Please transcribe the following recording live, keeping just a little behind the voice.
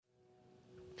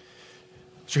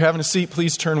As you're having a seat,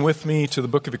 please turn with me to the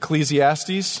book of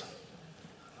Ecclesiastes,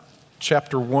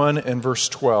 chapter 1 and verse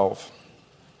 12.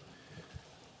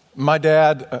 My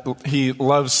dad, he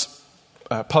loves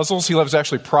puzzles. He loves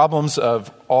actually problems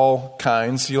of all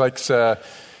kinds. He likes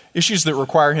issues that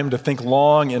require him to think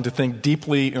long and to think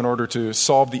deeply in order to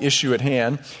solve the issue at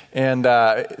hand. And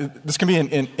this can be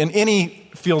in any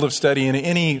field of study, in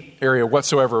any area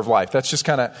whatsoever of life. That's just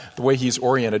kind of the way he's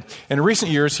oriented. And in recent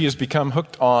years, he has become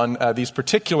hooked on these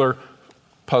particular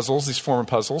puzzles, these form of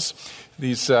puzzles,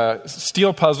 these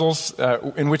steel puzzles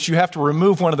in which you have to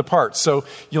remove one of the parts. So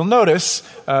you'll notice,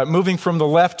 moving from the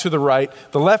left to the right,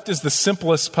 the left is the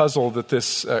simplest puzzle that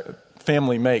this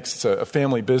family makes. It's a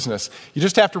family business. You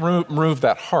just have to remove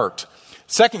that heart.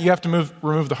 Second, you have to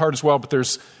remove the heart as well, but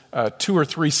there's 2 or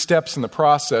 3 steps in the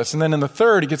process. And then in the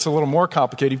third, it gets a little more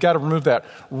complicated. You've got to remove that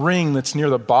ring that's near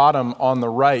the bottom on the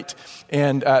right.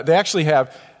 And they actually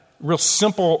have real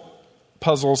simple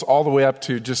puzzles all the way up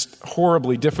to just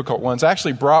horribly difficult ones. I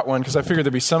actually brought one because I figured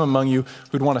there'd be some among you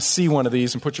who'd want to see one of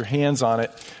these and put your hands on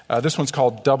it. This one's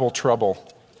called Double Trouble.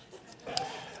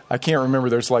 I can't remember.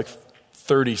 There's like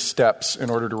 30 steps in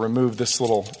order to remove this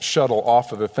little shuttle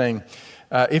off of the thing.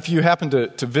 If you happen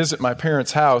to visit my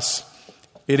parents' house,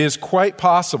 it is quite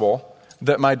possible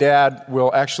that my dad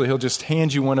he'll just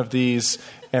hand you one of these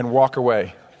and walk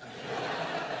away.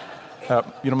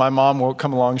 My mom will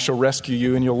come along, she'll rescue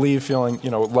you, and you'll leave feeling,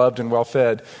 loved and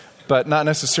well-fed, but not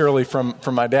necessarily from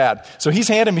my dad. So he's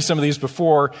handed me some of these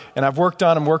before, and I've worked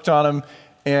on them,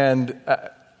 and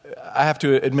I have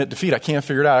to admit defeat. I can't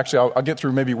figure it out. Actually, I'll get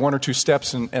through maybe 1 or 2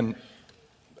 steps, and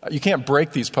you can't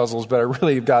break these puzzles, but I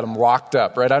really have got them locked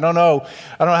up, right? I don't know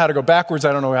how to go backwards.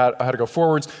 I don't know how to go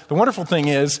forwards. The wonderful thing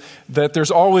is that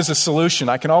there's always a solution.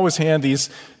 I can always hand these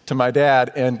to my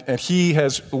dad, and he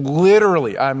has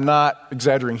literally, I'm not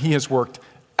exaggerating, he has worked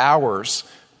hours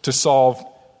to solve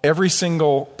every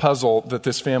single puzzle that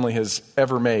this family has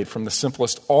ever made, from the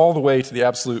simplest all the way to the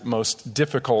absolute most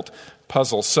difficult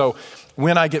puzzle. So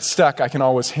when I get stuck, I can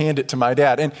always hand it to my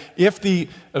dad. And if the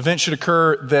event should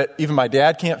occur that even my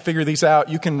dad can't figure these out,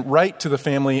 you can write to the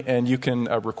family and you can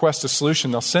request a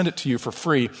solution. They'll send it to you for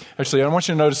free. Actually, I want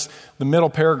you to notice the middle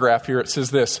paragraph here. It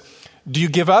says this: do you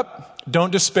give up?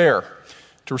 Don't despair.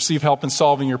 To receive help in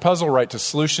solving your puzzle, write to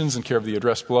solutions in care of the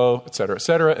address below, et cetera, et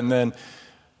cetera. And then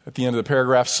at the end of the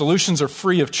paragraph, solutions are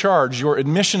free of charge. Your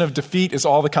admission of defeat is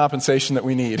all the compensation that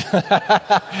we need. Isn't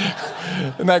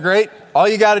that great? All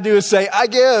you got to do is say, I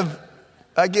give.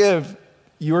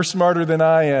 You're smarter than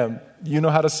I am. You know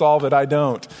how to solve it. I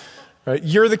don't. Right?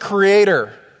 You're the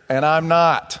creator, and I'm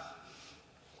not.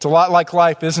 It's a lot like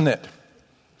life, isn't it?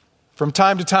 From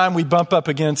time to time, we bump up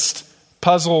against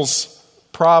puzzles,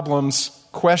 problems,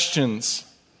 questions,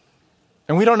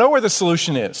 and we don't know where the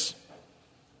solution is.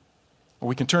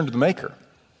 We can turn to the Maker,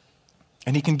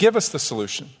 and He can give us the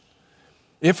solution.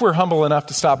 If we're humble enough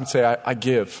to stop and say, I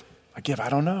give, I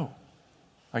don't know.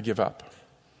 I give up.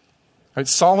 Right?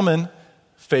 Solomon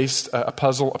faced a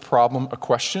puzzle, a problem, a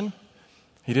question.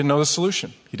 He didn't know the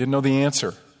solution. He didn't know the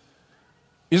answer.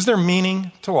 Is there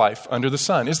meaning to life under the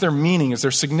sun? Is there meaning? Is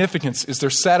there significance? Is there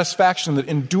satisfaction that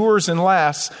endures and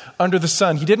lasts under the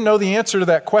sun? He didn't know the answer to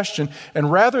that question.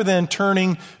 And rather than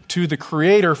turning to the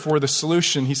Creator for the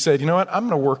solution, he said, you know what? I'm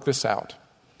going to work this out.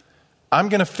 I'm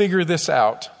going to figure this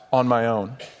out on my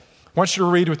own. I want you to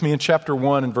read with me in chapter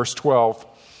 1 and verse 12.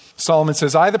 Solomon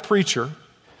says, I, the preacher,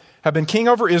 have been king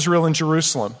over Israel and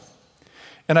Jerusalem.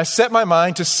 And I set my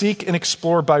mind to seek and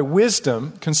explore by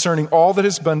wisdom concerning all that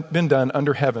has been done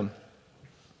under heaven.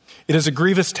 It is a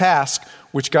grievous task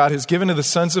which God has given to the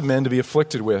sons of men to be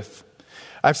afflicted with.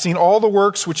 I've seen all the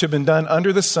works which have been done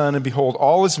under the sun, and behold,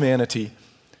 all is vanity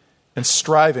and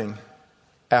striving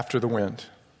after the wind.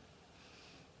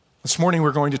 This morning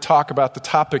we're going to talk about the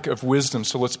topic of wisdom,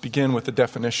 so let's begin with the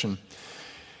definition.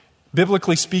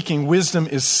 Biblically speaking, wisdom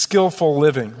is skillful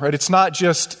living, right? It's not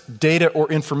just data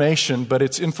or information, but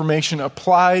it's information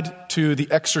applied to the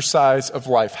exercise of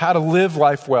life, how to live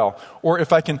life well. Or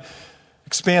if I can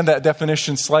expand that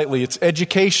definition slightly, it's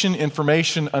education,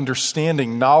 information,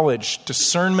 understanding, knowledge,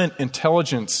 discernment,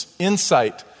 intelligence,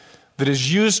 insight that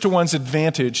is used to one's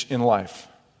advantage in life.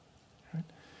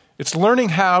 It's learning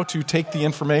how to take the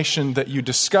information that you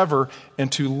discover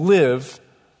and to live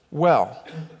well.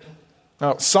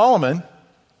 Now, Solomon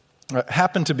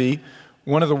happened to be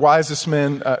one of the wisest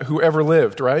men who ever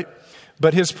lived, right?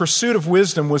 But his pursuit of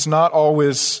wisdom was not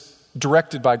always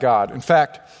directed by God. In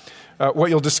fact,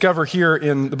 what you'll discover here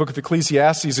in the book of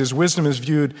Ecclesiastes is wisdom is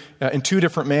viewed in 2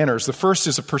 different manners. The first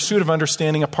is a pursuit of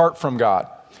understanding apart from God.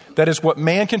 That is what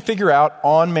man can figure out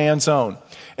on man's own.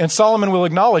 And Solomon will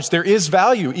acknowledge there is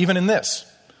value even in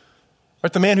this.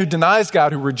 Right? The man who denies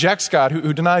God, who rejects God,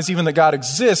 who denies even that God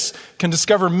exists, can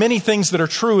discover many things that are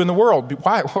true in the world.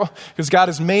 Why? Well, because God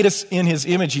has made us in his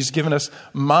image. He's given us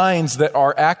minds that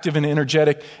are active and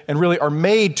energetic and really are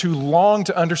made to long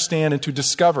to understand and to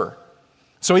discover.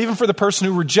 So even for the person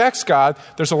who rejects God,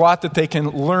 there's a lot that they can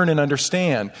learn and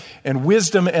understand. And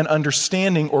wisdom and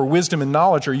understanding, or wisdom and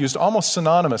knowledge, are used almost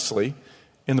synonymously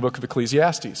in the book of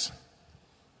Ecclesiastes.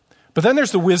 But then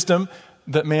there's the wisdom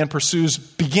that man pursues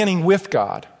beginning with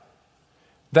God.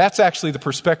 That's actually the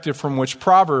perspective from which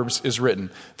Proverbs is written.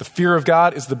 The fear of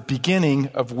God is the beginning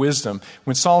of wisdom.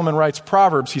 When Solomon writes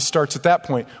Proverbs, he starts at that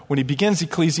point. When he begins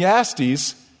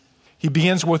Ecclesiastes, he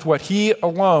begins with what he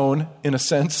alone, in a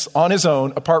sense, on his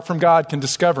own, apart from God, can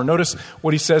discover. Notice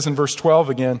what he says in verse 12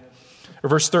 again, or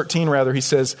verse 13 rather. He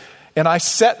says, "And I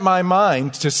set my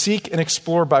mind to seek and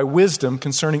explore by wisdom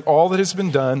concerning all that has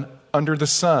been done under the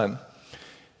sun."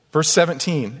 Verse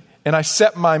 17, "And I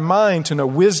set my mind to know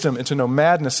wisdom and to know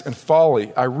madness and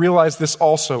folly. I realize this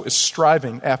also is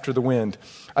striving after the wind."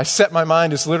 I set my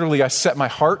mind is literally I set my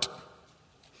heart.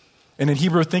 And in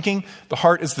Hebrew thinking, the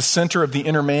heart is the center of the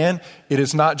inner man. It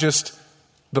is not just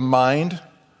the mind.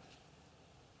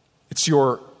 It's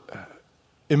your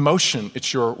emotion.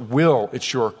 It's your will.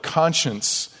 It's your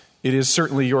conscience. It is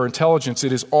certainly your intelligence.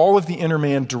 It is all of the inner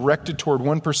man directed toward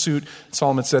one pursuit.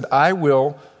 Solomon said, "I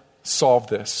will solve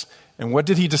this." And what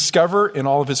did he discover in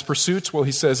all of his pursuits? Well,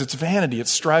 he says it's vanity.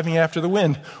 It's striving after the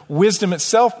wind. Wisdom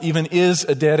itself even is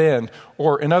a dead end.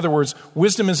 Or in other words,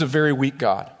 wisdom is a very weak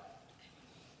God.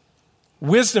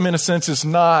 Wisdom, in a sense, is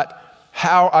not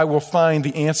how I will find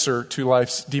the answer to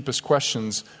life's deepest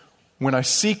questions when I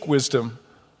seek wisdom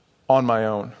on my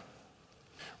own.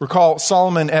 Recall,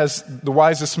 Solomon, as the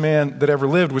wisest man that ever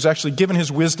lived, was actually given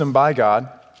his wisdom by God.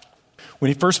 When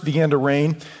he first began to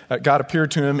reign, God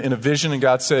appeared to him in a vision, and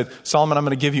God said, "Solomon, I'm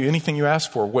going to give you anything you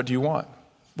ask for. What do you want?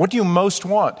 What do you most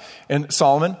want?" And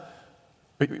Solomon,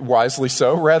 wisely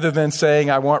so, rather than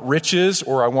saying, "I want riches,"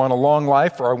 or "I want a long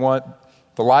life," or "I want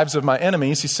the lives of my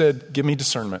enemies," he said, "Give me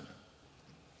discernment.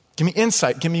 Give me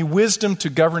insight. Give me wisdom to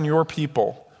govern your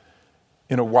people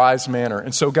in a wise manner."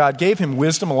 And so God gave him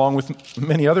wisdom along with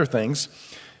many other things.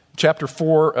 Chapter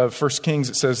 4 of 1 Kings,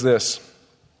 it says this,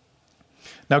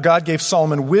 "Now God gave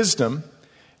Solomon wisdom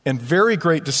and very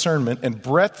great discernment and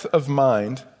breadth of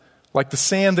mind, like the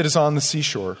sand that is on the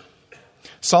seashore.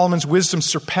 Solomon's wisdom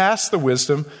surpassed the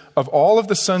wisdom of all of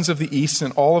the sons of the east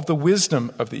and all of the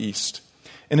wisdom of the east.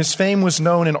 And his fame was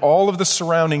known in all of the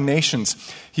surrounding nations.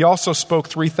 He also spoke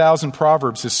 3,000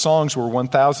 proverbs. His songs were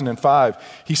 1,005.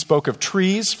 He spoke of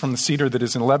trees, from the cedar that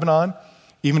is in Lebanon,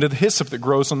 even to the hyssop that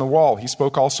grows on the wall. He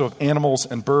spoke also of animals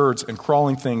and birds and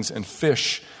crawling things and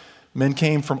fish. Men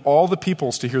came from all the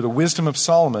peoples to hear the wisdom of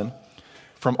Solomon,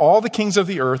 from all the kings of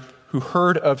the earth who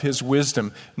heard of his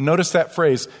wisdom." Notice that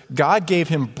phrase. God gave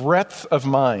him breadth of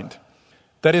mind.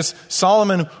 That is,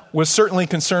 Solomon was certainly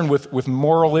concerned with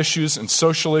moral issues and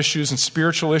social issues and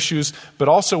spiritual issues, but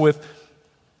also with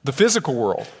the physical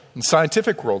world and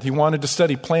scientific world. He wanted to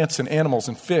study plants and animals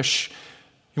and fish.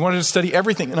 He wanted to study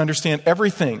everything and understand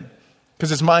everything because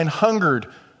his mind hungered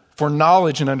for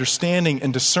knowledge and understanding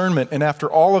and discernment. And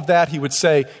after all of that, he would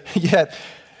say, yet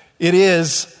it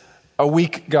is a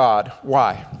weak God.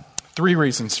 Why? 3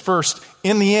 reasons. First,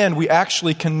 in the end, we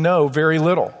actually can know very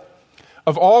little.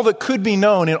 Of all that could be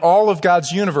known in all of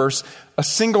God's universe, a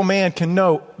single man can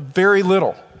know very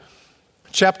little.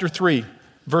 Chapter 3,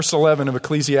 verse 11 of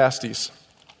Ecclesiastes.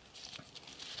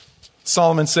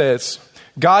 Solomon says,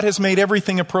 "God has made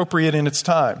everything appropriate in its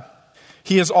time.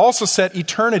 He has also set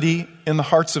eternity in the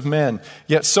hearts of men,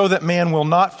 yet so that man will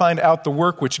not find out the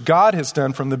work which God has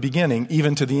done from the beginning,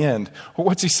 even to the end." Well,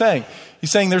 what's he saying?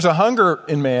 He's saying there's a hunger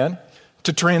in man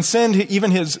to transcend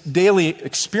even his daily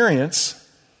experience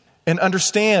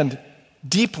and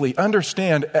deeply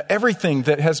understand everything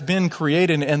that has been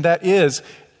created and that is,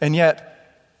 and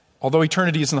yet, although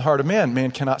eternity is in the heart of man,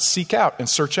 man cannot seek out and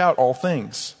search out all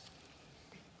things.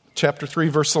 Chapter 3,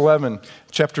 verse 11.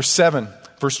 Chapter 7,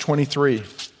 verse 23.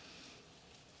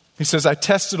 He says, "I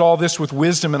tested all this with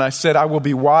wisdom, and I said, I will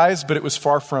be wise, but it was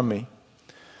far from me.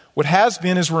 What has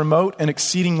been is remote and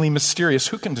exceedingly mysterious.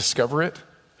 Who can discover it?"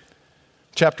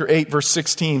 Chapter 8, verse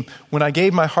 16, "When I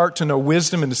gave my heart to know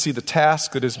wisdom and to see the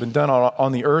task that has been done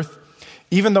on the earth,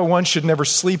 even though one should never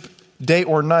sleep day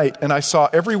or night, and I saw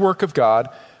every work of God,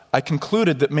 I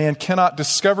concluded that man cannot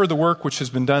discover the work which has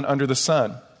been done under the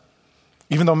sun.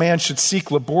 Even though man should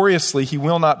seek laboriously, he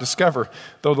will not discover.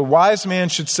 Though the wise man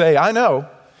should say, I know,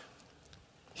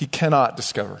 he cannot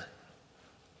discover."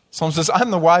 Solomon says,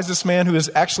 I'm the wisest man who has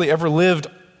actually ever lived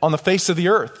on the face of the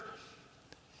earth.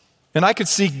 And I could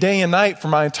seek day and night for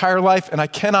my entire life, and I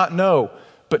cannot know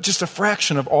but just a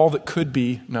fraction of all that could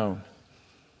be known.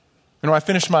 I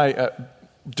finished my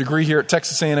degree here at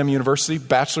Texas A&M University,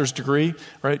 bachelor's degree,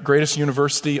 right? Greatest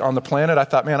university on the planet. I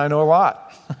thought, man, I know a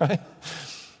lot, right?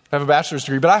 I have a bachelor's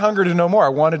degree, but I hungered to know more. I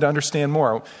wanted to understand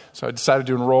more. So I decided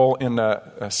to enroll in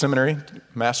a seminary,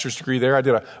 master's degree there. I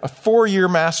did a 4-year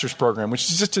master's program, which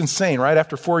is just insane, right?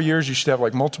 After 4 years, you should have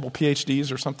like multiple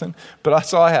PhDs or something. But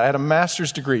that's all I had. I had a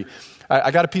master's degree.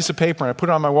 I got a piece of paper and I put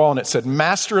it on my wall and it said,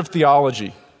 Master of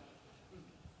Theology.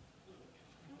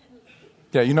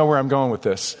 Yeah, you know where I'm going with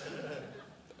this.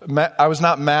 I was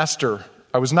not master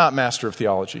of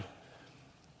theology.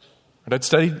 I'd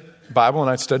studied Bible and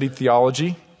I'd studied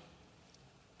theology.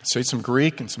 I studied some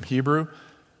Greek and some Hebrew.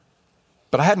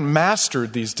 But I hadn't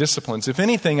mastered these disciplines. If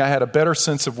anything, I had a better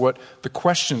sense of what the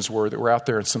questions were that were out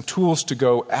there and some tools to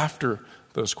go after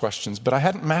those questions. But I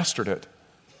hadn't mastered it.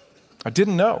 I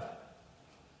didn't know.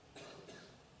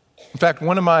 In fact,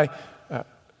 one of my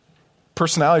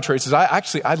personality traits is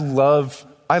I love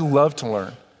to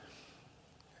learn.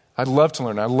 I love to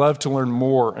learn. I love to learn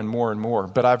more and more and more.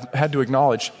 But I've had to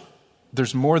acknowledge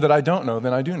there's more that I don't know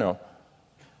than I do know.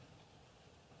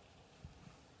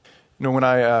 You know, when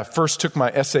I first took my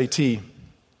SAT,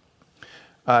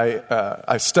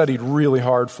 I studied really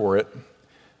hard for it.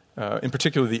 In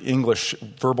particular, the English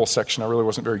verbal section. I really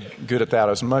wasn't very good at that.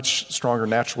 I was much stronger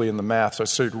naturally in the math, so I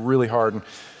studied really hard. And I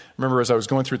remember as I was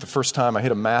going through it the first time, I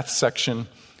hit a math section,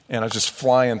 and I was just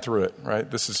flying through it, right?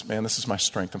 This is my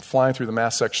strength. I'm flying through the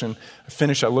math section. I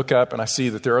finish, I look up, and I see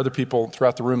that there are other people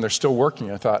throughout the room. They're still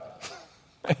working. I thought,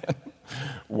 man,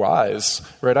 wise,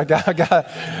 right? I got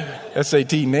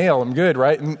SAT nail. I'm good,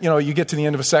 right? And, you get to the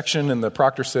end of a section, and the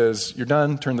proctor says, you're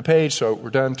done, turn the page. So we're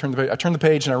done, turn the page. I turned the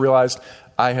page, and I realized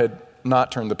I had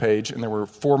not turned the page, and there were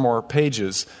 4 more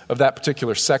pages of that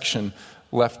particular section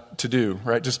left to do,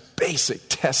 right? Just basic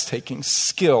test-taking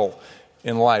skill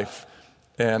in life.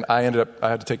 And I had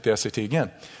to take the SAT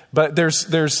again. But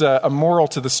there's a moral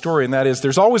to the story, and that is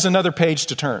there's always another page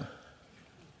to turn.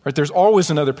 Right? There's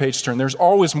always another page to turn. There's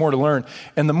always more to learn.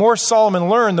 And the more Solomon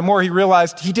learned, the more he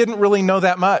realized he didn't really know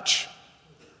that much.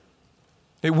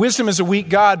 Wisdom is a weak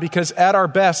God because at our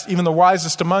best, even the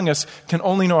wisest among us can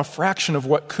only know a fraction of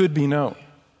what could be known.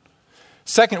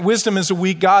 Second, wisdom is a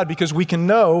weak God because we can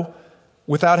know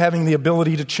without having the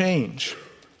ability to change.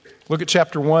 Look at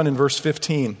chapter 1 and verse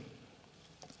 15.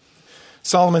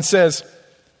 Solomon says,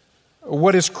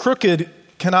 what is crooked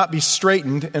cannot be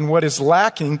straightened, and what is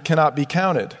lacking cannot be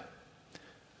counted.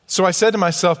 So I said to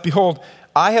myself, behold,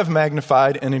 I have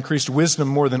magnified and increased wisdom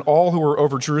more than all who were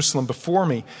over Jerusalem before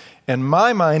me, and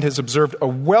my mind has observed a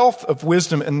wealth of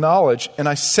wisdom and knowledge, and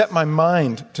I set my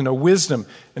mind to know wisdom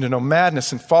and to know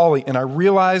madness and folly, and I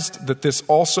realized that this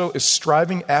also is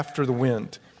striving after the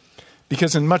wind.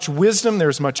 Because in much wisdom there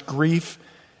is much grief,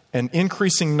 and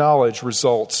increasing knowledge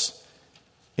results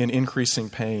in increasing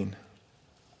pain.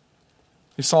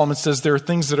 Solomon says there are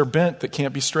things that are bent that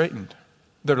can't be straightened,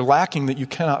 that are lacking that you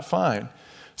cannot find.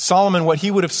 Solomon, what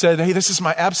he would have said, hey, this is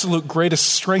my absolute greatest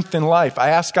strength in life. I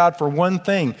asked God for one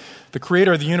thing. The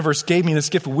creator of the universe gave me this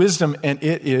gift of wisdom, and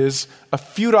it is a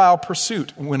futile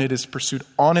pursuit when it is pursued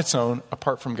on its own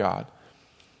apart from God.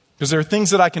 Because there are things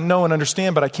that I can know and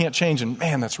understand, but I can't change, and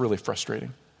man, that's really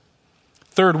frustrating.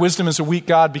 Third, wisdom is a weak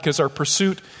God because our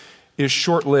pursuit is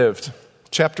short-lived.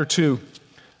 Chapter 2,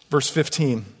 verse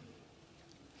 15.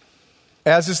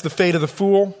 As is the fate of the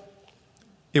fool,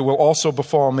 it will also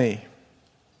befall me.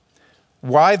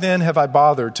 Why then have I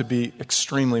bothered to be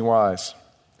extremely wise?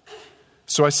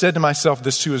 So I said to myself,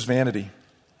 this too is vanity.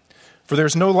 For there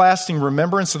is no lasting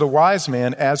remembrance of the wise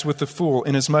man as with the fool,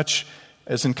 inasmuch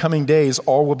as in coming days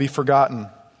all will be forgotten,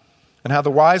 and how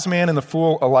the wise man and the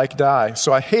fool alike die.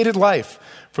 So I hated life,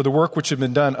 for the work which had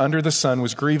been done under the sun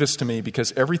was grievous to me,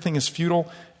 because everything is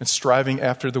futile and striving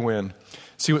after the wind.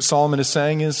 See what Solomon is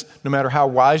saying is, no matter how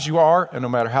wise you are and no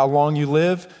matter how long you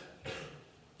live,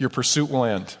 your pursuit will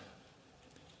end.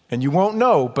 And you won't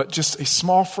know but just a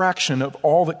small fraction of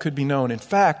all that could be known. In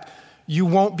fact, you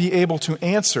won't be able to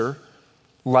answer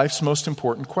life's most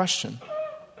important question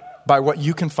by what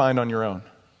you can find on your own.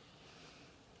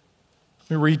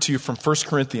 Let me read to you from 1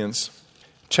 Corinthians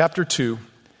chapter 2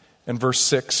 and verse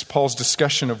 6, Paul's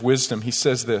discussion of wisdom. He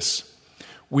says this,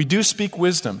 we do speak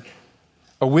wisdom,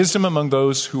 a wisdom among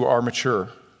those who are mature.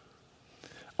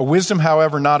 A wisdom,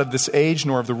 however, not of this age,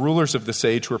 nor of the rulers of this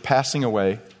age who are passing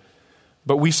away,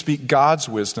 but we speak God's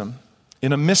wisdom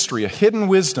in a mystery, a hidden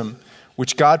wisdom,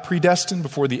 which God predestined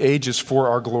before the ages for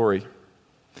our glory.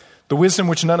 The wisdom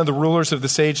which none of the rulers of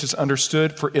this age has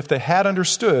understood, for if they had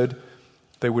understood,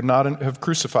 they would not have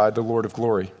crucified the Lord of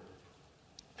glory.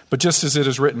 But just as it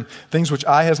is written, things which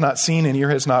eye has not seen and ear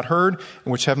has not heard,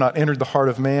 and which have not entered the heart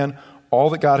of man,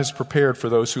 all that God has prepared for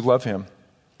those who love him.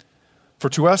 For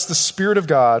to us the Spirit of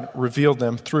God revealed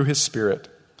them through his Spirit.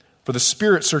 For the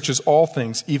Spirit searches all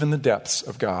things, even the depths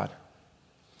of God.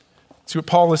 See, what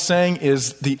Paul is saying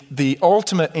is the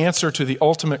ultimate answer to the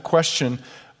ultimate question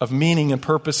of meaning and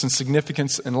purpose and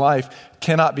significance in life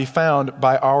cannot be found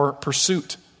by our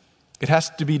pursuit. It has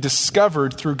to be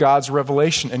discovered through God's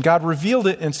revelation. And God revealed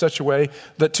it in such a way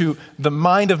that to the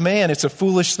mind of man, it's a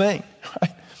foolish thing.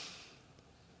 Right?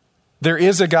 There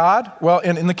is a God. Well,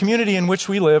 in the community in which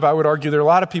we live, I would argue there are a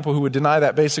lot of people who would deny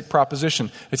that basic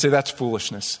proposition. They'd say that's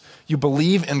foolishness. You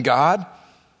believe in God?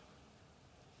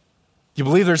 You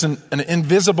believe there's an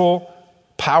invisible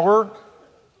power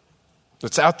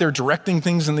that's out there directing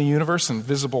things in the universe, an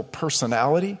invisible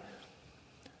personality?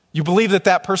 You believe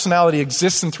that personality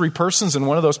exists in three persons, and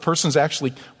one of those persons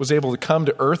actually was able to come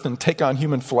to earth and take on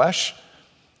human flesh?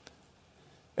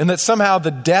 And that somehow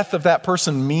the death of that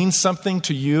person means something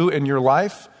to you in your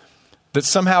life? That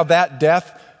somehow that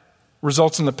death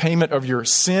results in the payment of your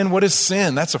sin? What is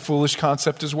sin? That's a foolish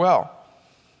concept as well.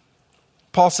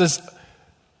 Paul says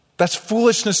that's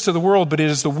foolishness to the world, but it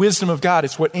is the wisdom of God.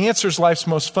 It's what answers life's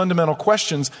most fundamental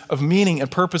questions of meaning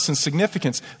and purpose and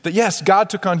significance. That yes,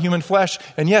 God took on human flesh,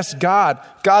 and yes, God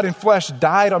in flesh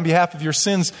died on behalf of your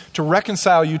sins to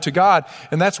reconcile you to God.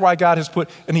 And that's why God has put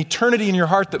an eternity in your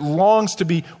heart that longs to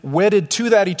be wedded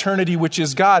to that eternity, which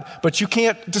is God, but you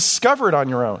can't discover it on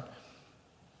your own.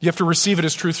 You have to receive it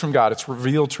as truth from God. It's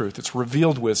revealed truth. It's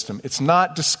revealed wisdom. It's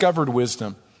not discovered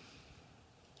wisdom.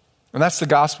 And that's the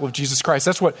gospel of Jesus Christ.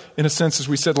 That's what, in a sense, as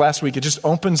we said last week, it just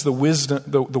opens the wisdom,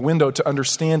 the window to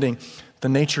understanding the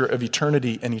nature of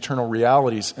eternity and eternal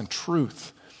realities and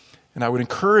truth. And I would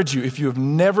encourage you, if you have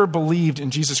never believed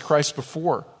in Jesus Christ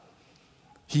before,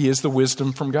 he is the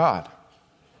wisdom from God.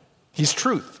 He's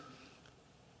truth.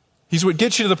 He's what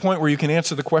gets you to the point where you can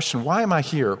answer the question, why am I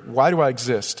here? Why do I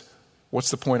exist? What's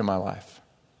the point of my life?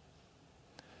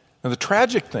 Now, the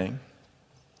tragic thing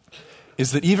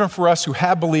is that even for us who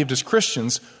have believed as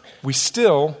Christians, we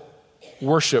still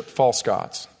worship false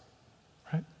gods.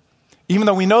 Right? Even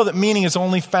though we know that meaning is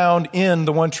only found in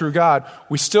the one true God,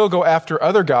 we still go after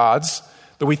other gods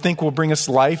that we think will bring us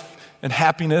life and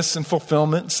happiness and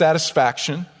fulfillment and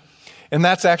satisfaction. And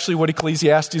that's actually what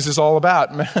Ecclesiastes is all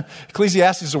about.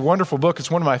 Ecclesiastes is a wonderful book.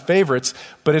 It's one of my favorites,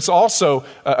 but it's also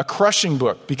a crushing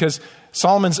book because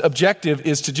Solomon's objective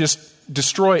is to just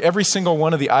destroy every single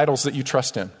one of the idols that you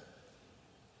trust in.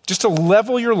 Just to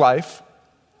level your life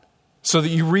so that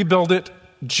you rebuild it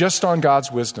just on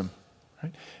God's wisdom.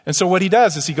 Right? And so what he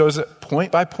does is he goes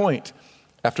point by point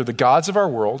after the gods of our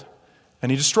world,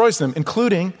 and he destroys them,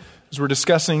 including, as we're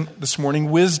discussing this morning,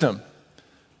 wisdom.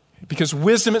 Because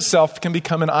wisdom itself can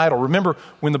become an idol. Remember,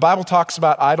 when the Bible talks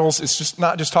about idols, it's just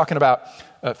not just talking about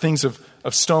things of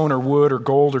stone or wood or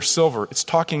gold or silver. It's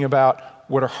talking about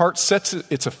what our heart sets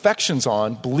its affections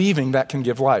on, believing that can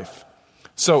give life.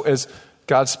 So as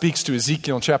God speaks to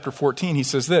Ezekiel in chapter 14, he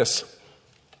says this,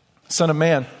 Son of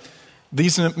man,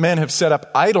 these men have set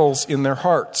up idols in their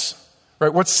hearts.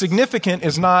 Right? What's significant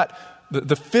is not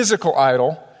the physical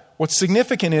idol. What's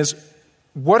significant is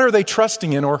what are they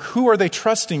trusting in or who are they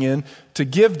trusting in to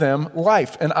give them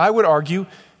life? And I would argue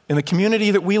in the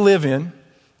community that we live in,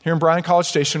 here in Bryan College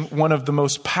Station, one of the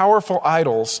most powerful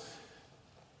idols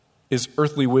is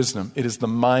earthly wisdom. It is the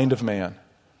mind of man.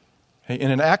 Okay?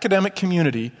 In an academic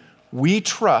community, we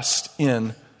trust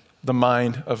in the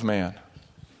mind of man.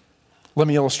 Let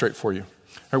me illustrate for you.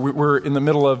 We're in the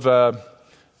middle of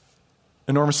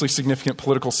enormously significant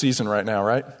political season right now,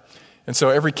 right? And so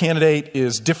every candidate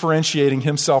is differentiating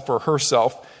himself or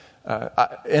herself,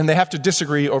 and they have to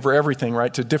disagree over everything,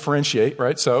 right, to differentiate,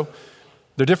 right? So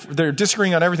they're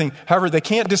disagreeing on everything. However, they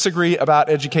can't disagree about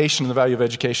education and the value of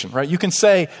education, right? You can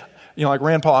say, like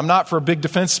Rand Paul, I'm not for big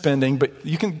defense spending, but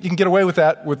you can get away with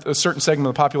that with a certain segment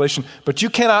of the population. But you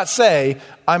cannot say,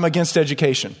 I'm against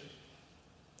education,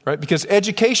 right? Because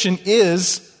education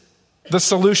is the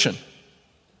solution,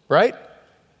 right?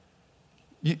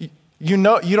 That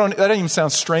doesn't even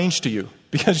sound strange to you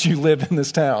because you live in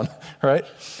this town, right?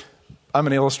 I'm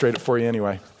going to illustrate it for you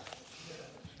anyway.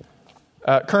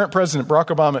 Current President Barack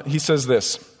Obama, he says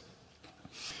this,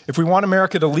 if we want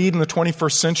America to lead in the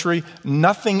 21st century,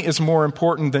 nothing is more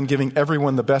important than giving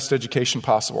everyone the best education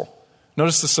possible.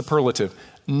 Notice the superlative.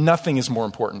 Nothing is more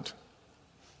important.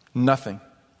 Nothing.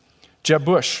 Jeb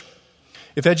Bush.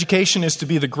 If education is to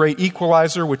be the great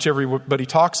equalizer, which everybody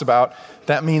talks about,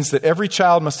 that means that every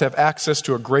child must have access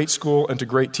to a great school and to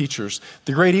great teachers.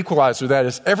 The great equalizer, that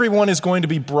is, everyone is going to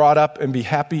be brought up and be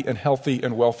happy and healthy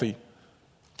and wealthy.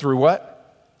 Through what?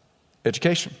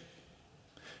 Education.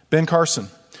 Ben Carson,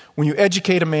 when you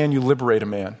educate a man, you liberate a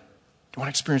man. You want to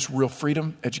experience real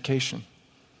freedom? Education.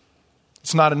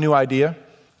 It's not a new idea.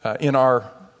 In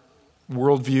our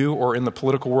worldview or in the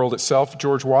political world itself,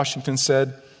 George Washington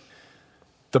said,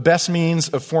 "The best means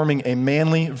of forming a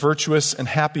manly, virtuous, and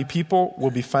happy people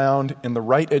will be found in the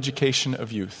right education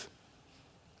of youth."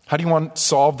 How do you want to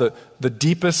solve the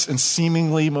deepest and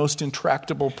seemingly most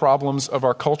intractable problems of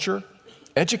our culture?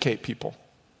 Educate people.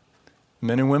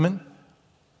 Men and women,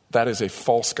 that is a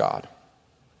false god.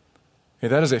 Okay,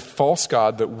 that is a false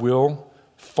god that will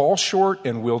fall short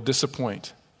and will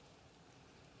disappoint.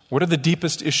 What are the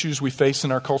deepest issues we face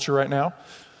in our culture right now?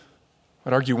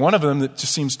 I'd argue one of them that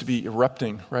just seems to be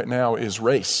erupting right now is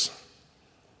race.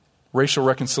 Racial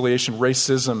reconciliation,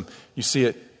 racism, you see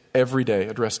it every day,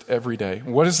 addressed every day.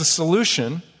 What is the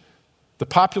solution, the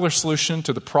popular solution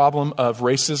to the problem of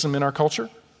racism in our culture?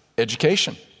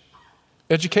 Education.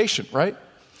 Education, right?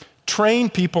 Train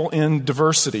people in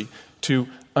diversity to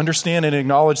understand and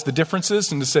acknowledge the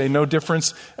differences and to say no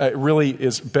difference really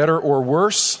is better or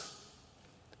worse.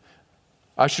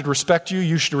 I should respect you,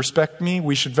 you should respect me,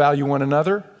 we should value one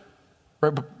another.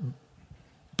 Right?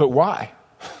 But why?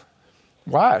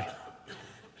 Why?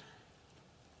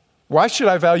 Why should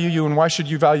I value you and why should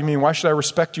you value me and why should I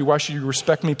respect you? Why should you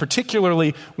respect me?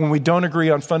 Particularly when we don't agree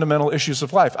on fundamental issues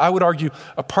of life. I would argue,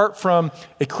 apart from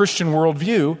a Christian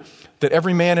worldview, that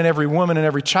every man and every woman and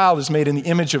every child is made in the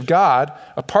image of God.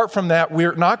 Apart from that,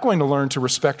 we're not going to learn to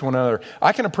respect one another.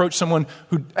 I can approach someone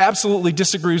who absolutely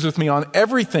disagrees with me on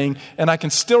everything, and I can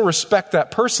still respect that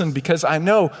person because I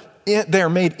know they're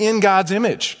made in God's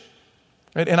image.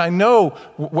 Right? And I know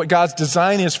what God's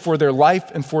design is for their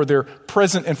life and for their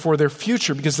present and for their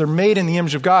future because they're made in the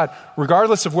image of God,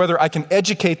 regardless of whether I can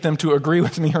educate them to agree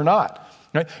with me or not.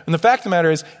 Right? And the fact of the matter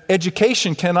is,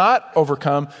 education cannot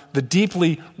overcome the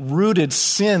deeply rooted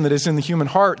sin that is in the human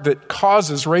heart that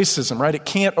causes racism, right? It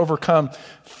can't overcome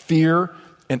fear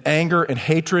and anger and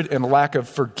hatred and lack of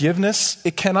forgiveness.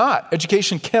 It cannot.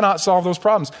 Education cannot solve those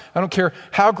problems. I don't care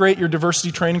how great your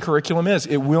diversity training curriculum is.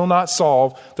 It will not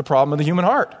solve the problem of the human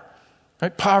heart.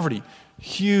 Right? Poverty,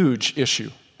 huge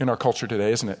issue in our culture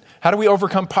today, isn't it? How do we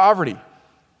overcome poverty?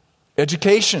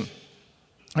 Education.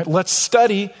 Right? Let's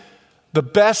study the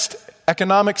best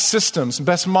economic systems,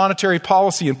 best monetary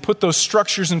policy, and put those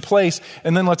structures in place,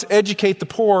 and then let's educate the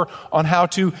poor on how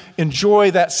to enjoy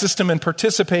that system and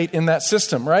participate in that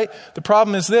system, right? The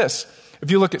problem is this. If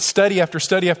you look at study after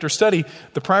study after study,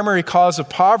 the primary cause of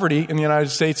poverty in the United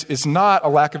States is not a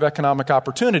lack of economic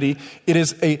opportunity. It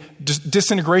is a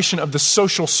disintegration of the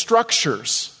social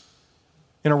structures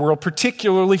in our world,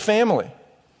 particularly family.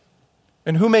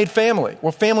 And who made family?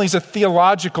 Well, family is a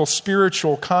theological,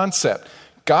 spiritual concept.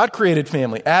 God created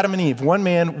family, Adam and Eve, one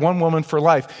man, one woman for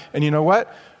life. And you know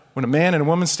what? When a man and a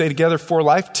woman stay together for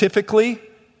life, typically,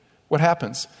 what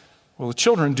happens? Well, the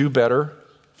children do better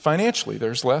financially.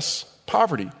 There's less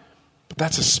poverty. But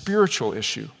that's a spiritual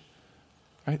issue.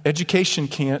 Right? Education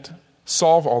can't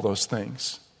solve all those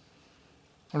things.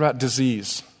 What about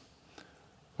disease?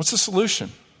 What's the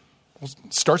solution? Well,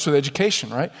 it starts with education,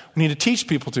 right? We need to teach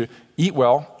people to eat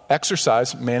well,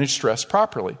 exercise, manage stress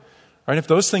properly. Right? If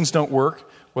those things don't work,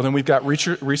 well, then we've got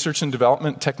research and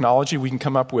development technology. We can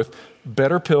come up with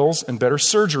better pills and better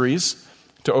surgeries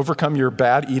to overcome your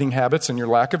bad eating habits and your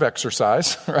lack of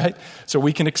exercise, right? So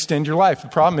we can extend your life. The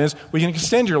problem is we can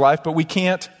extend your life, but we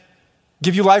can't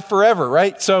give you life forever,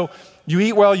 right? So you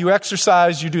eat well, you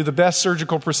exercise, you do the best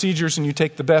surgical procedures, and you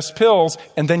take the best pills,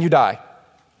 and then you die.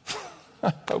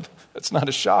 I hope that's not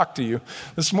a shock to you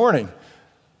this morning,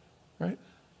 right?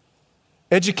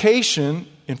 Education,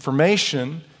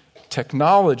 information,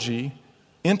 technology,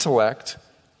 intellect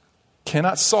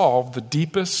cannot solve the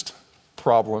deepest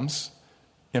problems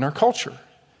in our culture.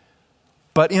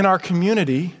 But in our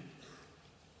community,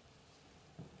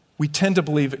 we tend to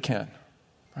believe it can.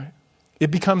 Right?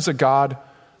 It becomes a god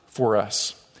for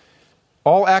us.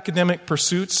 All academic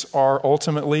pursuits are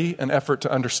ultimately an effort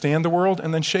to understand the world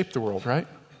and then shape the world, right?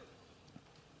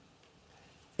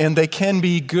 And they can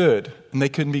be good, and they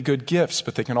can be good gifts,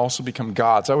 but they can also become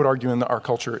gods. I would argue in our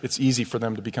culture, it's easy for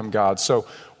them to become gods. So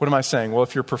what am I saying? Well,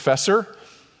 if you're a professor,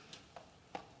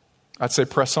 I'd say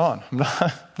press on. I'm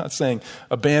not saying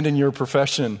abandon your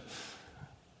profession,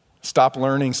 stop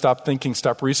learning, stop thinking,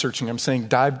 stop researching. I'm saying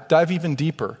dive even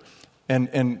deeper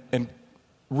and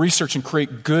research and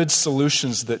create good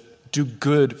solutions that do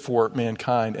good for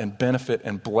mankind and benefit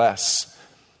and bless,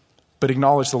 but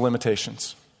acknowledge the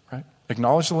limitations.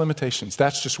 Acknowledge the limitations.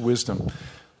 That's just wisdom.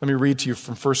 Let me read to you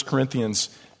from 1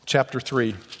 Corinthians chapter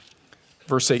 3,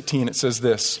 verse 18. It says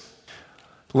this,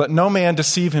 "Let no man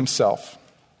deceive himself.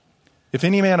 If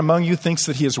any man among you thinks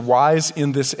that he is wise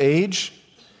in this age,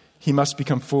 he must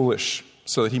become foolish,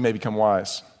 so that he may become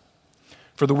wise.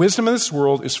 For the wisdom of this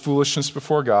world is foolishness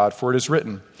before God, for it is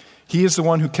written, He is the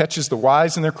one who catches the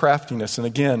wise in their craftiness. And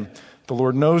again, the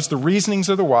Lord knows the reasonings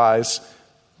of the wise,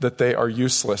 that they are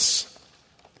useless.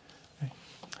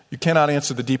 You cannot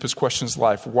answer the deepest questions of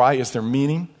life. Why is there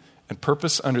meaning and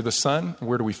purpose under the sun?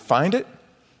 Where do we find it?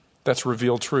 That's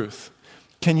revealed truth.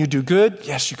 Can you do good?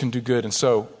 Yes, you can do good. And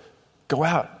so, go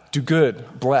out, do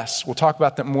good, bless. We'll talk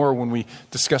about that more when we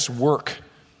discuss work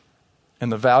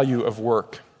and the value of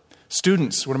work.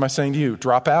 Students, what am I saying to you?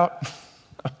 Drop out?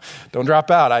 Don't drop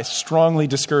out. I strongly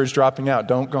discourage dropping out.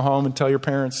 Don't go home and tell your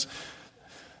parents,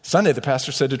 Sunday the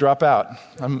pastor said to drop out.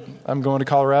 I'm going to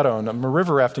Colorado and I'm a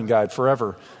river rafting guide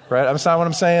forever. Right? That's not what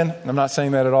I'm saying. I'm not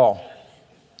saying that at all.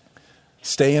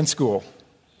 Stay in school.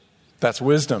 That's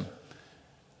wisdom.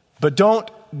 But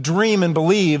don't dream and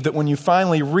believe that when you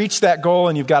finally reach that goal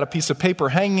and you've got a piece of paper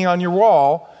hanging on your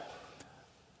wall,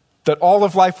 that all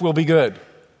of life will be good.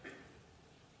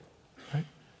 Right?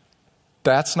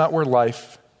 That's not where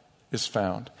life is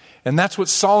found. And that's what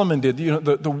Solomon did. You know,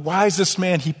 the wisest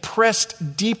man, he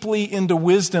pressed deeply into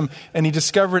wisdom and he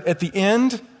discovered at the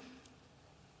end,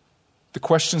 the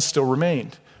question still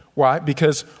remained. Why?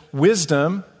 Because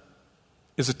wisdom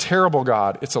is a terrible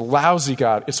God. It's a lousy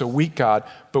God. It's a weak God.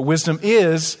 But wisdom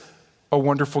is a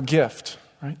wonderful gift.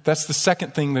 Right? That's the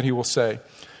second thing that he will say.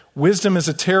 Wisdom is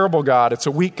a terrible God. It's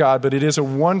a weak God, but it is a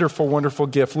wonderful, wonderful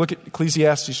gift. Look at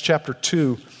Ecclesiastes chapter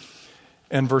 2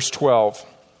 and verse 12.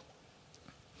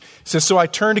 It says, So I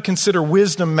turn to consider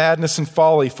wisdom, madness, and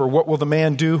folly, for what will the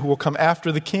man do who will come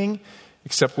after the king,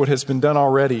 except what has been done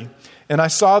already? And I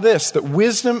saw this, that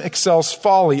wisdom excels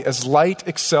folly as light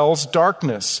excels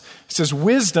darkness. It says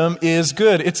wisdom is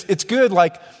good. It's good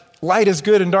like light is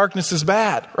good and darkness is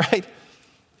bad, right?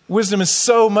 Wisdom is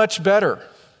so much better.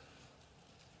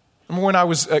 Remember when I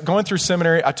was going through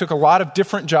seminary, I took a lot of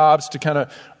different jobs to kind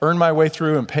of earn my way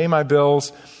through and pay my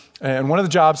bills. And one of the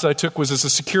jobs that I took was as a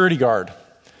security guard.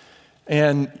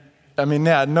 And I mean,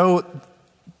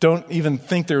 don't even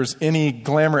think there's any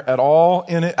glamour at all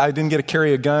in it. I didn't get to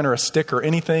carry a gun or a stick or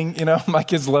anything. You know, my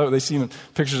kids love it. They see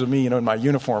pictures of me, in my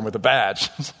uniform with a badge.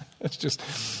 It's just,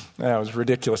 it was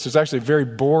ridiculous. It was actually a very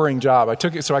boring job. I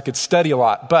took it so I could study a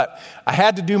lot, but I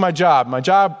had to do my job. My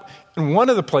job in one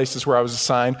of the places where I was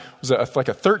assigned was like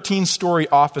a 13-story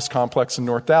office complex in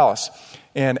North Dallas.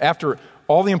 And after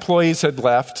all the employees had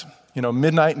left,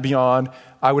 midnight and beyond,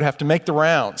 I would have to make the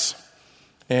rounds.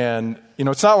 And,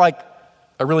 it's not like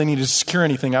I really needed to secure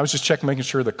anything. I was just checking, making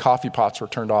sure the coffee pots were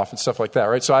turned off and stuff like that,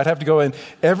 right? So I'd have to go in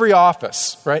every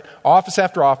office, right? Office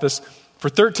after office for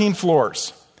 13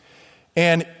 floors.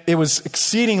 And it was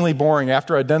exceedingly boring.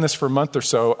 After I'd done this for a month or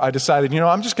so, I decided,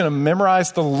 I'm just going to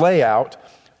memorize the layout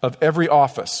of every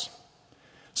office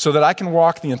so that I can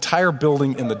walk the entire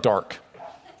building in the dark.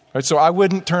 Right? So I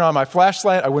wouldn't turn on my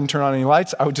flashlight. I wouldn't turn on any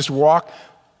lights. I would just walk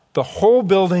the whole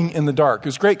building in the dark. It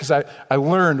was great because I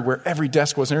learned where every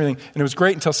desk was and everything. And it was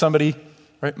great until somebody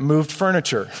moved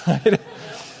furniture. Right?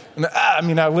 And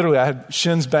I had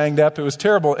shins banged up. It was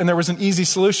terrible. And there was an easy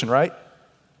solution, right?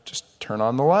 Just turn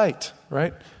on the light,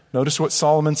 right? Notice what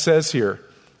Solomon says here.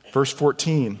 Verse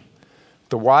 14.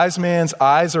 The wise man's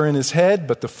eyes are in his head,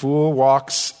 but the fool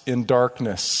walks in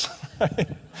darkness.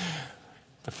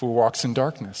 The fool walks in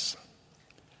darkness.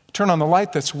 Turn on the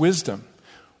light, that's wisdom.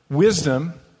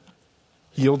 Wisdom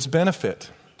yields benefit.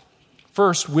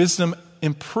 First, wisdom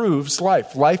improves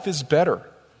life. Life is better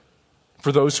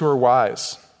for those who are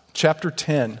wise. Chapter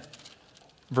 10,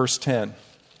 verse 10.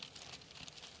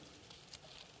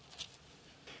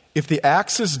 If the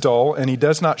axe is dull and he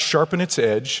does not sharpen its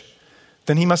edge,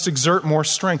 then he must exert more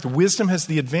strength. Wisdom has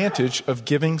the advantage of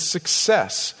giving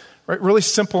success. Right? Really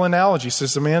simple analogy. It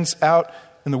says the man's out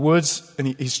in the woods and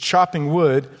he's chopping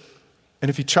wood. And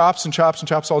if he chops and chops and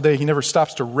chops all day, he never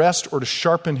stops to rest or to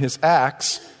sharpen his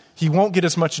axe, he won't get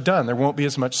as much done. There won't be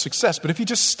as much success. But if he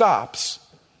just stops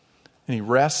and he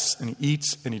rests and he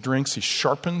eats and he drinks, he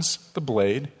sharpens the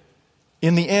blade,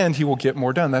 in the end, he will get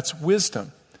more done. That's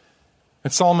wisdom.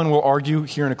 And Solomon will argue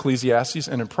here in Ecclesiastes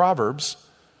and in Proverbs,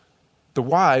 the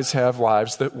wise have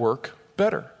lives that work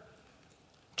better.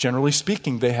 Generally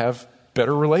speaking, they have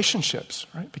better relationships,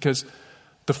 right? Because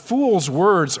the fool's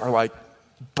words are like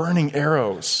burning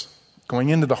arrows going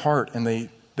into the heart, and they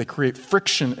create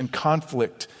friction and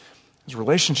conflict. As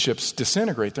relationships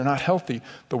disintegrate, they're not healthy.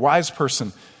 The wise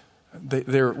person,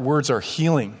 their words are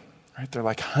healing, right? They're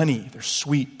like honey, they're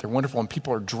sweet, they're wonderful, and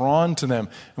people are drawn to them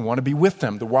and want to be with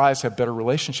them. The wise have better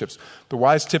relationships. The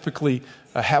wise typically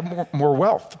have more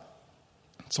wealth.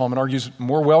 Solomon argues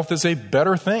more wealth is a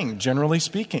better thing, generally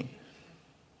speaking.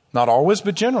 Not always,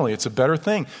 but generally, it's a better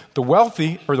thing. The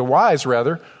wealthy, or the wise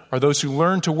rather, are those who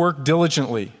learn to work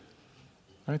diligently.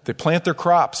 Right? They plant their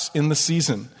crops in the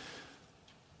season.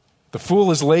 The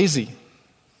fool is lazy.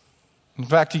 In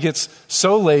fact, he gets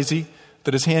so lazy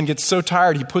that his hand gets so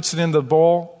tired, he puts it in the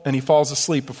bowl and he falls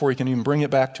asleep before he can even bring it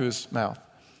back to his mouth.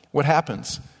 What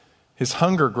happens? His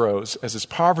hunger grows as his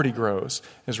poverty grows,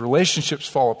 as relationships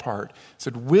fall apart. He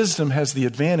said wisdom has the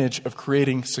advantage of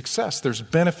creating success. There's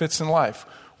benefits in life.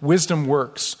 Wisdom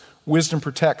works. Wisdom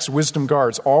protects. Wisdom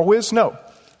guards. Always? No,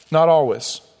 not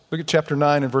always. Look at chapter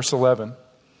 9 and verse 11.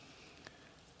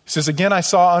 He says, again, I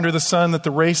saw under the sun that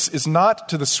the race is not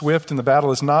to the swift and the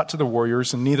battle is not to the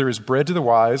warriors, and neither is bread to the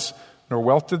wise, nor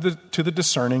wealth to the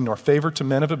discerning, nor favor to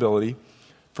men of ability,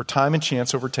 for time and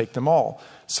chance overtake them all.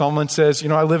 Solomon says,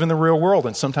 I live in the real world,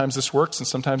 and sometimes this works and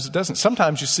sometimes it doesn't.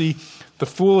 Sometimes you see the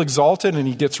fool exalted and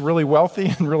he gets really wealthy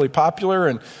and really popular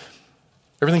and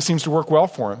everything seems to work well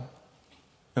for him.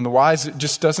 And the wise, it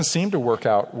just doesn't seem to work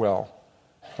out well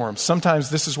for him. Sometimes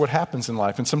this is what happens in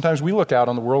life. And sometimes we look out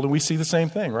on the world and we see the same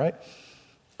thing, right?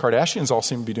 Kardashians all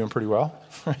seem to be doing pretty well.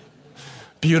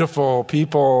 Beautiful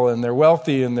people, and they're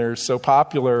wealthy, and they're so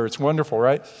popular. It's wonderful,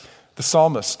 right? The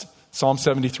psalmist, Psalm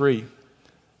 73,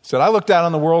 said, I looked out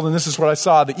on the world, and this is what I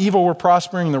saw. The evil were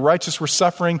prospering, and the righteous were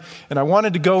suffering, and I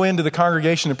wanted to go into the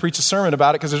congregation and preach a sermon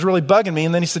about it because it was really bugging me.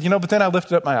 And then he said, but then I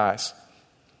lifted up my eyes,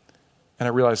 and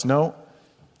I realized, no,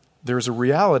 there's a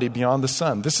reality beyond the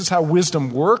sun. This is how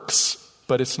wisdom works,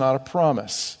 but it's not a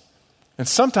promise. And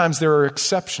sometimes there are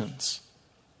exceptions.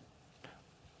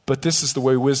 But this is the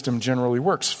way wisdom generally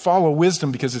works. Follow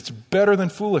wisdom because it's better than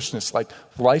foolishness, like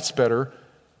light's better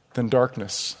than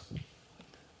darkness.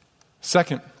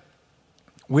 Second,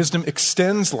 wisdom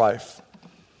extends life.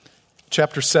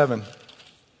 Chapter 7,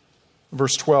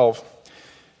 verse 12.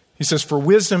 He says, for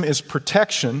wisdom is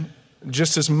protection,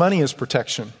 just as money is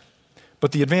protection.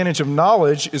 But the advantage of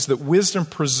knowledge is that wisdom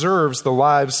preserves the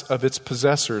lives of its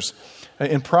possessors.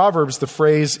 In Proverbs, the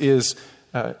phrase is,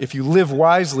 if you live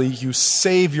wisely, you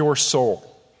save your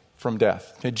soul from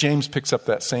death. Okay, James picks up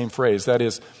that same phrase. That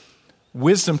is,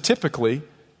 wisdom typically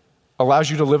allows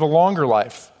you to live a longer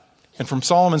life. And from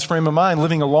Solomon's frame of mind,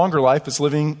 living a longer life is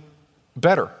living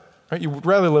better. Right? You would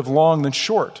rather live long than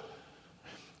short.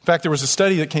 In fact, there was a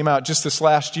study that came out just this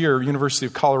last year, University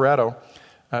of Colorado.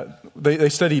 They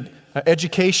studied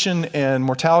education and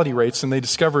mortality rates, and they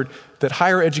discovered that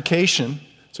higher education,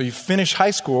 so you finish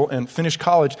high school and finish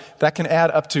college, that can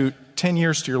add up to 10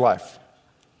 years to your life.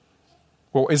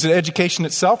 Well, is it education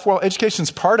itself? Well,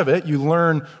 education's part of it. You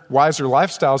learn wiser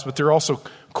lifestyles, but there are also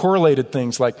correlated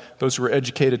things like those who are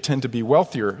educated tend to be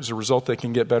wealthier. As a result, they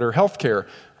can get better health care.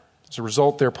 As a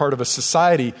result, they're part of a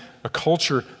society, a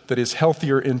culture that is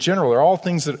healthier in general. They're all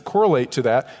things that correlate to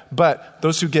that, but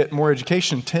those who get more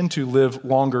education tend to live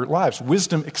longer lives.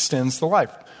 Wisdom extends the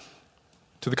life.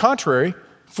 To the contrary,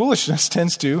 foolishness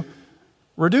tends to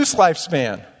reduce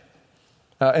lifespan,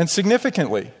 and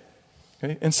significantly.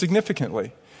 Okay? And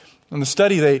significantly. In the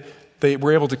study, they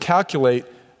were able to calculate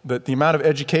that the amount of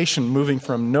education moving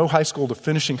from no high school to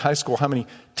finishing high school, how many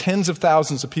tens of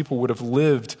thousands of people would have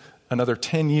lived another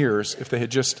 10 years if they had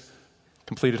just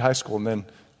completed high school, and then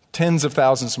tens of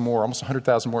thousands more, almost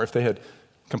 100,000 more if they had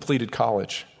completed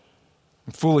college.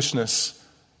 And foolishness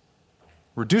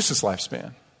reduces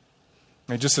lifespan.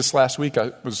 And just this last week,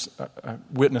 I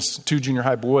witnessed two junior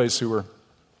high boys who were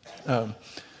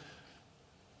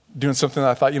doing something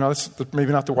that I thought, that's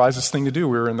maybe not the wisest thing to do.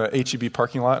 We were in the H-E-B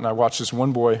parking lot, and I watched this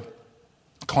one boy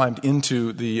climbed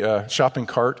into the shopping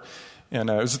cart. And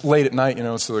it was late at night,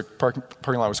 so the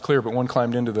parking lot was clear, but one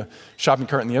climbed into the shopping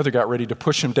cart and the other got ready to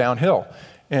push him downhill.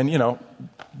 And,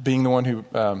 being the one who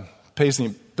pays the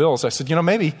bills, I said,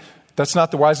 maybe that's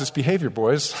not the wisest behavior,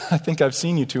 boys. I think I've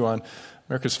seen you two on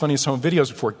America's Funniest Home Videos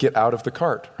before. Get out of the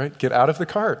cart, right? Get out of the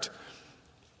cart.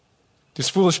 This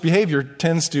foolish behavior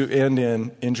tends to end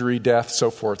in injury, death,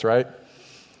 so forth, right?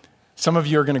 Some of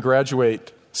you are going to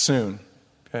graduate soon,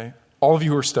 okay? All of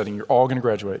you who are studying, you're all going to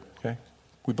graduate, okay?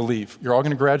 We believe. You're all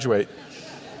going to graduate.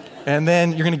 And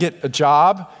then you're going to get a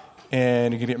job,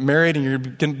 and you're going to get married, and you're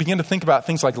going to begin to think about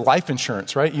things like life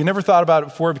insurance, right? You never thought about it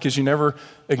before because you never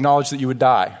acknowledged that you would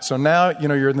die. So now,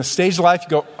 you're in the stage of life, you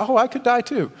go, oh, I could die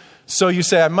too. So you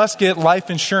say, I must get life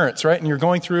insurance, right? And you're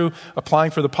going through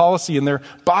applying for the policy, and there are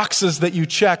boxes that you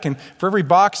check. And for every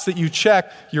box that you check,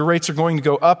 your rates are going to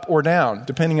go up or down,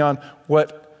 depending on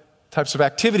what types of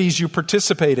activities you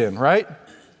participate in, right?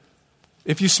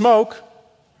 If you smoke,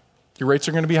 your rates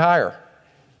are going to be higher.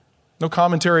 No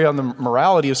commentary on the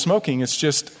morality of smoking. It's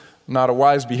just not a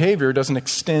wise behavior. It doesn't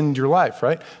extend your life,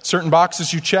 right? Certain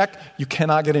boxes you check, you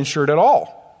cannot get insured at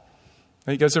all.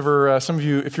 Hey, you guys ever, some of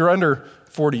you, if you're under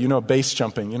 40, you know base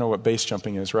jumping. You know what base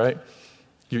jumping is, right?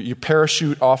 You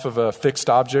parachute off of a fixed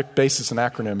object. Base is an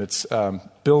acronym. It's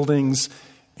buildings,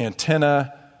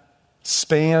 antenna,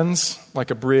 spans,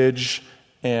 like a bridge,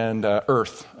 and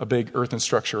earth, a big earthen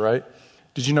structure, right?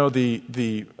 Did you know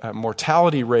the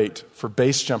mortality rate for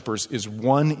base jumpers is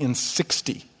 1 in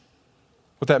 60?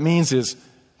 What that means is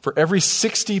for every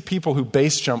 60 people who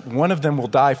base jump, one of them will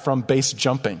die from base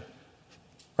jumping.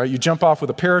 Right? You jump off with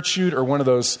a parachute or one of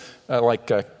those like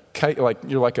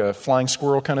you're like a flying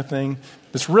squirrel kind of thing.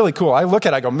 It's really cool. I look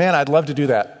at it, I go, man, I'd love to do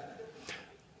that.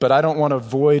 But I don't want to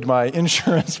void my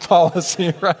insurance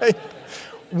policy, right?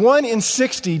 1 in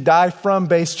 60 die from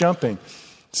base jumping.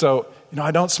 So,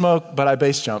 I don't smoke, but I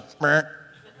base jump.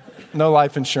 No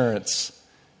life insurance.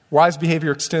 Wise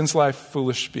behavior extends life.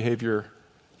 Foolish behavior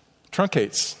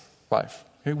truncates life.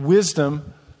 Okay?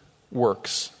 Wisdom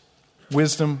works.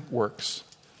 Wisdom works.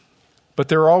 But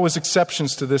there are always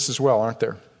exceptions to this as well, aren't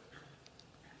there?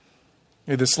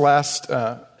 This last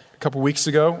couple weeks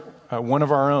ago, one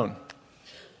of our own,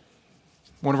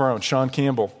 Sean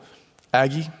Campbell,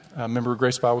 Aggie, a member of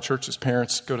Grace Bible Church. His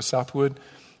parents go to Southwood.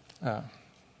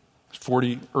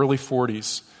 Early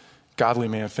 40s, godly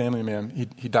man, family man.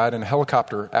 He died in a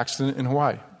helicopter accident in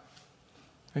Hawaii.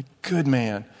 A good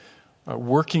man,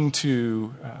 working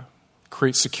to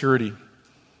create security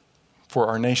for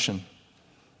our nation.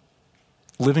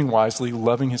 Living wisely,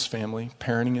 loving his family,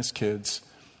 parenting his kids,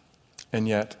 and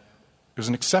yet there's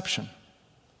an exception,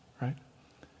 right?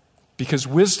 Because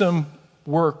wisdom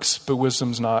works, but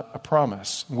wisdom's not a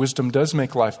promise. Wisdom does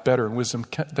make life better, and wisdom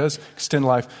does extend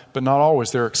life, but not always.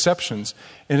 There are exceptions,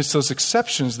 and it's those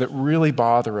exceptions that really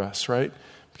bother us, right?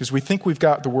 Because we think we've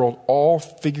got the world all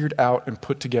figured out and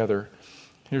put together.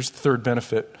 Here's the third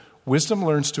benefit. Wisdom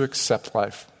learns to accept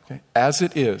life, okay, as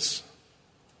it is,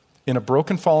 in a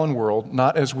broken, fallen world,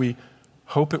 not as we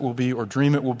hope it will be or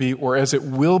dream it will be or as it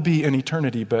will be in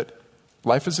eternity, but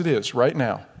life as it is right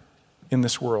now in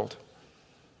this world.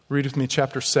 Read with me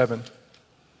chapter 7,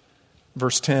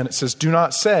 verse 10. It says, "Do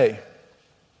not say,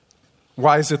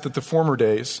 'Why is it that the former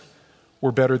days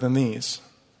were better than these?'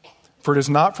 For it is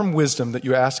not from wisdom that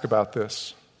you ask about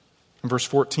this." In verse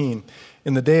 14,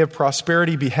 "In the day of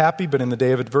prosperity be happy, but in the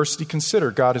day of adversity consider,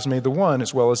 God has made the one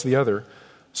as well as the other,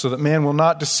 so that man will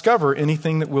not discover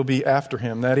anything that will be after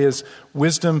him." That is,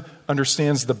 wisdom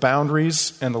understands the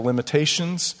boundaries and the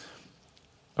limitations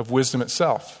of wisdom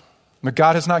itself. But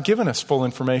God has not given us full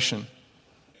information.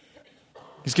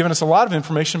 He's given us a lot of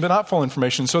information, but not full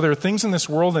information. So there are things in this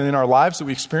world and in our lives that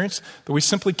we experience that we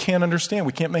simply can't understand.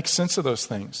 We can't make sense of those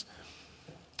things.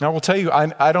 Now, I will tell you,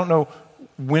 I don't know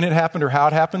when it happened or how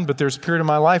it happened, but there's a period in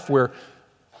my life where,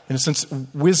 in a sense,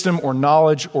 wisdom or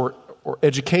knowledge or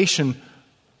education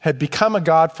had become a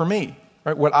God for me.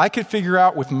 Right? What I could figure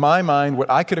out with my mind, what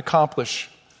I could accomplish,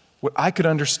 what I could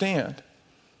understand.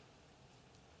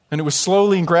 And it was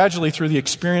slowly and gradually through the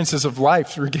experiences of life,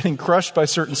 through getting crushed by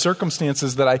certain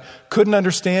circumstances that I couldn't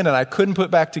understand and I couldn't put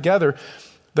back together,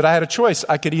 that I had a choice.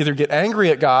 I could either get angry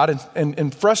at God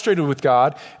and frustrated with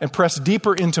God and press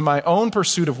deeper into my own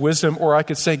pursuit of wisdom, or I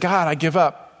could say, "God, I give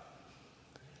up.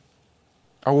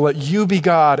 I will let you be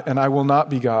God and I will not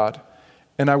be God.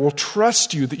 And I will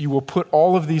trust you that you will put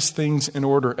all of these things in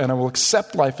order, and I will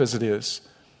accept life as it is.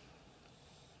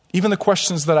 Even the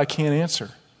questions that I can't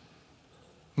answer."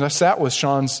 And I sat with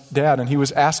Sean's dad, and he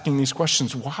was asking these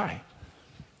questions. Why?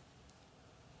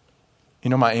 You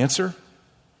know my answer?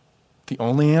 The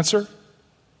only answer?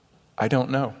 I don't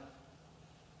know.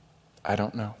 I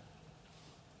don't know.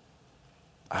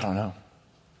 I don't know.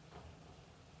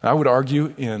 I would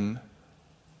argue in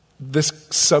this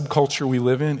subculture we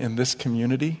live in this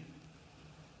community,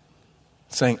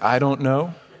 saying, "I don't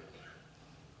know,"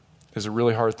 is a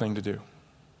really hard thing to do.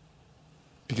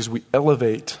 Because we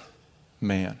elevate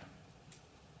man.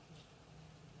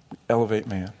 We elevate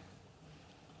man.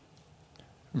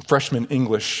 In freshman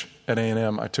English at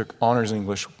A&M, I took honors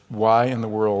English. Why in the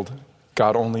world?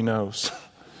 God only knows.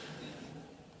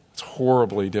 It's a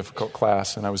horribly difficult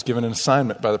class, and I was given an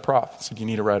assignment by the prof. He said, "You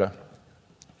need to write a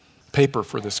paper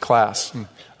for this class, and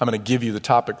I'm going to give you the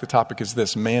topic. The topic is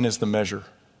this: man is the measure."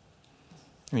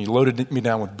 And he loaded me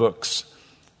down with books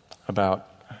about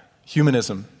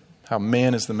humanism, how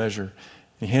man is the measure.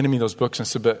 And he handed me those books and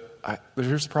said, "But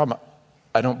here's the problem.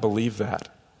 I don't believe that."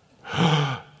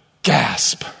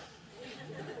 Gasp.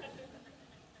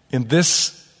 In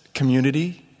this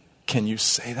community, can you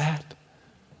say that?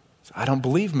 I don't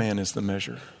believe man is the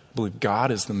measure. I believe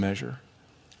God is the measure.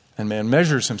 And man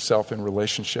measures himself in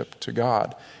relationship to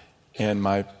God. And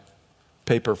my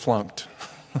paper flunked.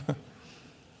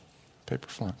 Paper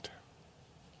flunked.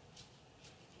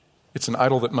 It's an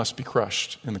idol that must be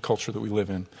crushed in the culture that we live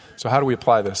in. So how do we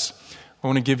apply this? I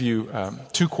want to give you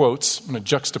 2 quotes. I'm going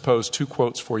to juxtapose 2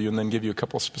 quotes for you and then give you a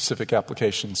couple of specific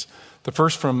applications. The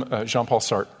first from Jean-Paul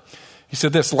Sartre. He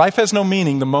said this: life has no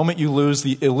meaning the moment you lose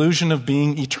the illusion of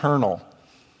being eternal.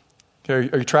 Okay,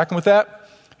 are you tracking with that?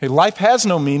 Hey, life has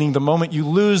no meaning the moment you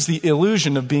lose the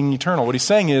illusion of being eternal. What he's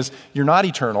saying is, you're not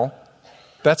eternal.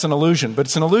 That's an illusion. But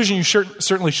it's an illusion you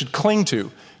certainly should cling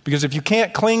to. Because if you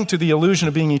can't cling to the illusion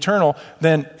of being eternal,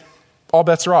 then all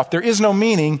bets are off. There is no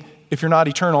meaning if you're not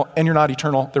eternal, and you're not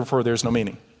eternal, therefore there's no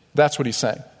meaning. That's what he's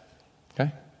saying.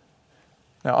 Okay?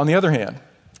 Now, on the other hand,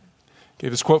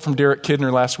 gave this quote from Derek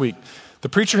Kidner last week. The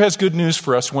preacher has good news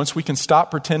for us once we can stop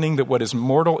pretending that what is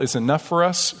mortal is enough for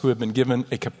us who have been given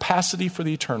a capacity for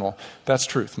the eternal. That's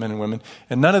truth, men and women.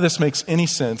 And none of this makes any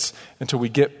sense until we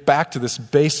get back to this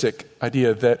basic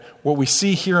idea that what we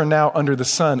see here and now under the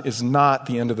sun is not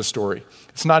the end of the story.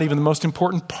 It's not even the most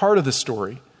important part of the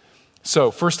story.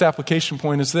 So, first application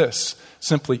point is this.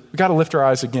 Simply, we've got to lift our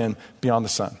eyes again beyond the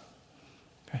sun.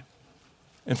 Okay?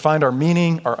 And find our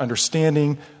meaning, our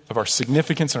understanding of our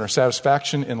significance and our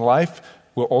satisfaction in life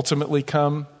will ultimately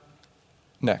come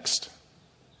next.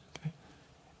 Okay?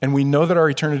 And we know that our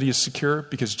eternity is secure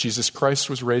because Jesus Christ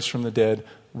was raised from the dead.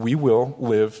 We will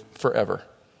live forever.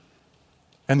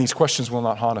 And these questions will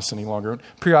not haunt us any longer.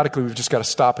 Periodically, we've just got to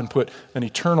stop and put an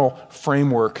eternal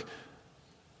framework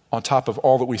on top of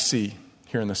all that we see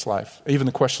here in this life, even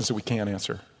the questions that we can't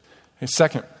answer. And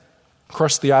second,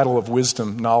 crush the idol of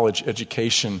wisdom, knowledge,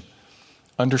 education,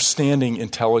 understanding,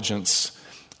 intelligence.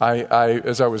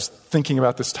 As I was thinking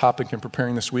about this topic and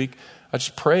preparing this week, I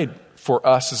just prayed for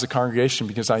us as a congregation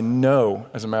because I know,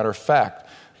 as a matter of fact,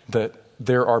 that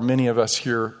there are many of us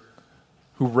here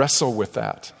who wrestle with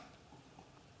that.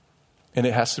 And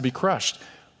it has to be crushed.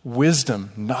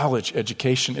 Wisdom, knowledge,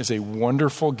 education is a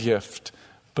wonderful gift,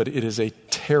 but it is a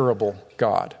terrible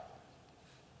God.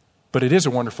 But it is a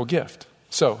wonderful gift.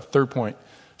 So, third point,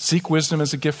 seek wisdom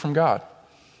as a gift from God.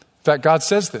 In fact, God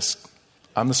says this: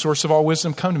 I'm the source of all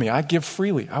wisdom. Come to me. I give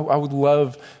freely. I would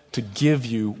love to give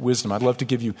you wisdom. I'd love to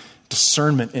give you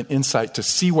discernment and insight to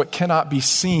see what cannot be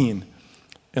seen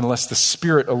unless the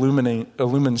Spirit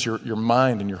illumines your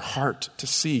mind and your heart to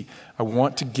see. I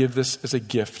want to give this as a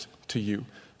gift to you.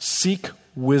 Seek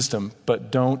wisdom,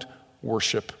 but don't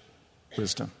worship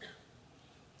wisdom.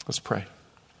 Let's pray.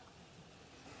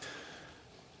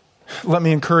 Let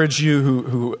me encourage you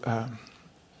who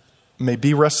may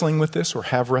be wrestling with this or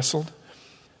have wrestled,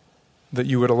 that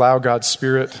you would allow God's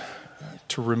Spirit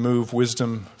to remove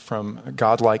wisdom from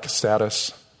godlike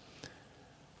status.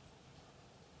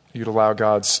 You'd allow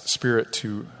God's Spirit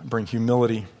to bring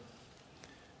humility.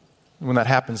 When that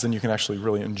happens, then you can actually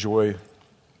really enjoy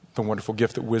the wonderful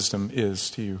gift that wisdom is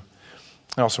to you.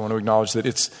 I also want to acknowledge that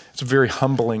it's a very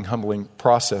humbling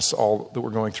process, all that we're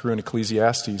going through in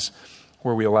Ecclesiastes,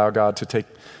 where we allow God to take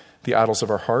the idols of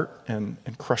our heart and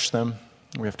crush them.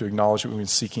 We have to acknowledge that we've been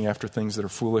seeking after things that are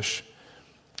foolish.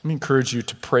 Let me encourage you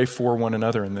to pray for one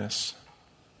another in this.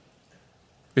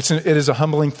 It is a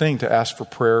humbling thing to ask for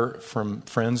prayer from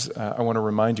friends. I want to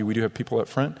remind you, we do have people up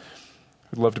front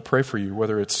who'd love to pray for you,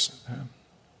 whether it's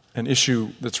an issue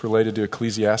that's related to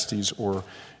Ecclesiastes or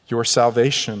your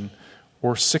salvation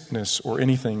or sickness or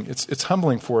anything. It's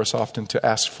humbling for us often to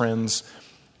ask friends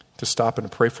to stop and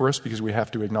to pray for us because we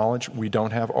have to acknowledge we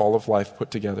don't have all of life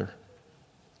put together.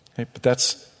 Okay? But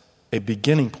that's a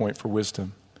beginning point for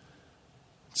wisdom.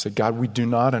 Say, God, we do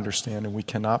not understand and we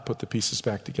cannot put the pieces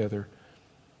back together.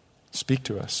 Speak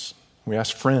to us. We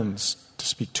ask friends to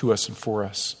speak to us and for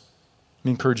us.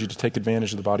 We encourage you to take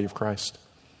advantage of the body of Christ.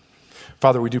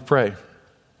 Father, we do pray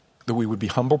that we would be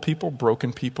humble people,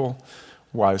 broken people,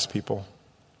 wise people.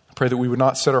 I pray that we would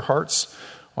not set our hearts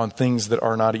on things that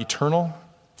are not eternal,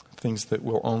 things that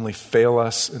will only fail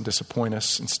us and disappoint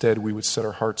us. Instead, we would set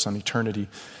our hearts on eternity.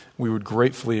 We would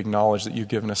gratefully acknowledge that you've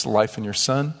given us life in your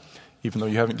Son. Even though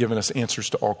you haven't given us answers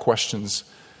to all questions,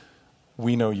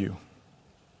 we know you.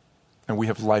 And we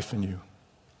have life in you.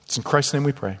 It's in Christ's name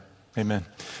we pray. Amen.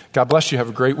 God bless you. Have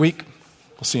a great week.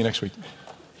 We'll see you next week.